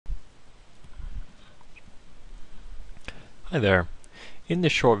Hi there. In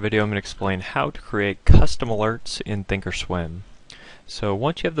this short video I'm going to explain how to create custom alerts in ThinkorSwim. So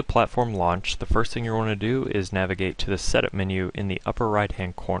once you have the platform launched, the first thing you want to do is navigate to the setup menu in the upper right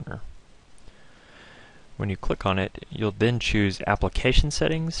hand corner. When you click on it, you'll then choose application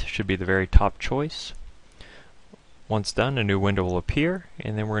settings, should be the very top choice. Once done, a new window will appear,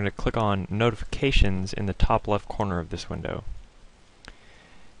 and then we're going to click on notifications in the top left corner of this window.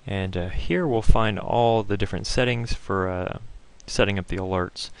 And here we'll find all the different settings for setting up the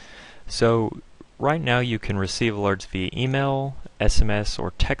alerts. So right now you can receive alerts via email, SMS,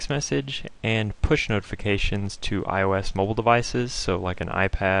 or text message, and push notifications to iOS mobile devices, so like an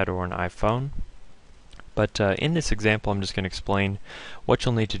iPad or an iPhone. But in this example I'm just going to explain what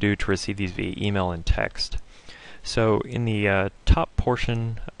you'll need to do to receive these via email and text. So in the top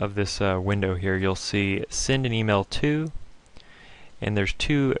portion of this window here you'll see send an email to, and there's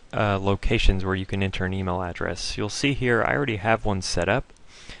two locations where you can enter an email address. You'll see here I already have one set up,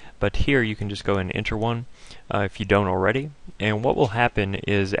 but here you can just go and enter one if you don't already. And what will happen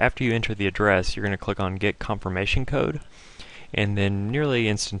is after you enter the address, you're going to click on Get Confirmation Code, and then nearly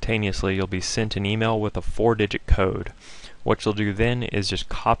instantaneously you'll be sent an email with a 4-digit code. What you'll do then is just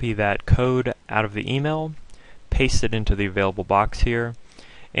copy that code out of the email, paste it into the available box here,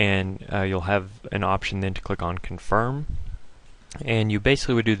 and you'll have an option then to click on Confirm. And you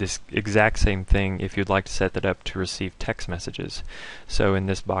basically would do this exact same thing if you'd like to set that up to receive text messages. So in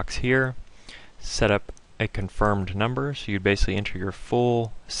this box here, set up a confirmed number. So you'd basically enter your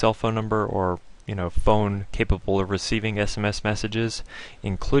full cell phone number or phone capable of receiving SMS messages,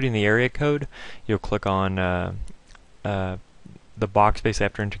 including the area code. You'll click on the box basically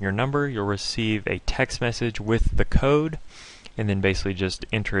after entering your number. You'll receive a text message with the code, and then basically just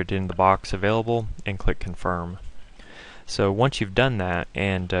enter it in the box available and click Confirm. So once you've done that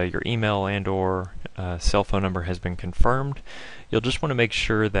and your email and or cell phone number has been confirmed, you'll just want to make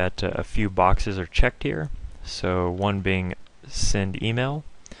sure that a few boxes are checked here. So one being send email.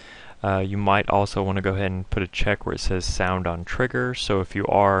 You might also want to go ahead and put a check where it says sound on trigger. So if you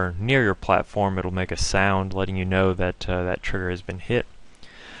are near your platform, it'll make a sound letting you know that that trigger has been hit.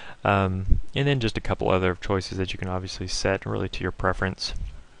 And then just a couple other choices that you can obviously set really to your preference.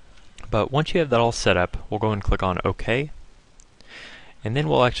 But once you have that all set up, we'll go and click on OK. And then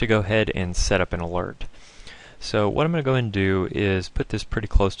we'll actually go ahead and set up an alert. So what I'm going to go and do is put this pretty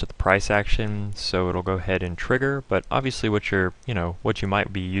close to the price action, so it'll go ahead and trigger. But obviously, what you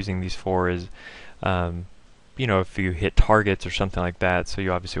might be using these for is, if you hit targets or something like that. So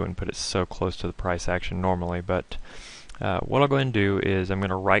you obviously wouldn't put it so close to the price action normally. But what I'll go and do is I'm going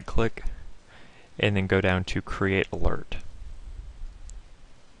to right-click and then go down to Create Alert.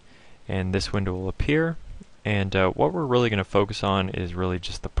 And this window will appear. And what we're really going to focus on is really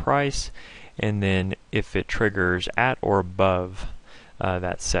just the price, and then if it triggers at or above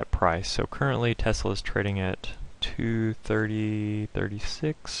that set price. So currently Tesla is trading at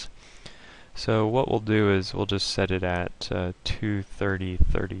 $230.36. So what we'll do is we'll just set it at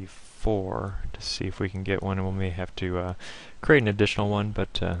 $230.34 to see if we can get one, and we may have to create an additional one,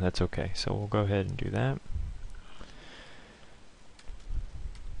 but that's okay. So we'll go ahead and do that.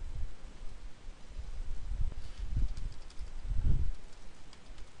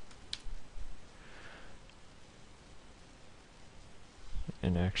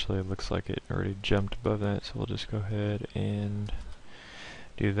 And actually it looks like it already jumped above that, so we'll just go ahead and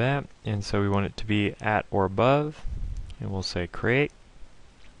do that. And so we want it to be at or above, and we'll say create.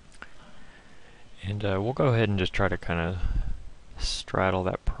 And we'll go ahead and just try to kind of straddle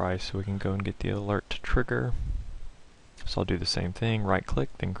that price so we can go and get the alert to trigger. So I'll do the same thing, right click,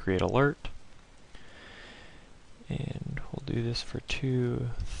 then create alert. And we'll do this for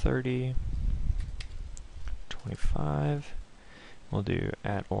 $230.25. We'll do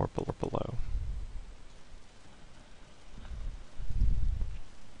at or below.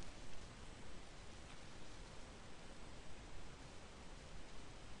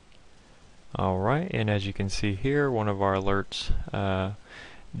 Alright, and as you can see here, one of our alerts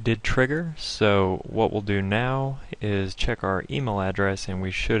did trigger. So what we'll do now is check our email address, and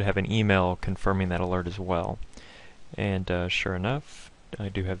we should have an email confirming that alert as well. And sure enough, I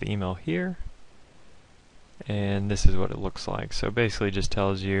do have the email here. And this is what it looks like. So basically it just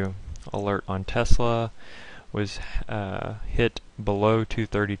tells you alert on Tesla was hit below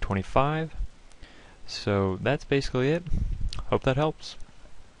 230.25. So that's basically it. Hope that helps.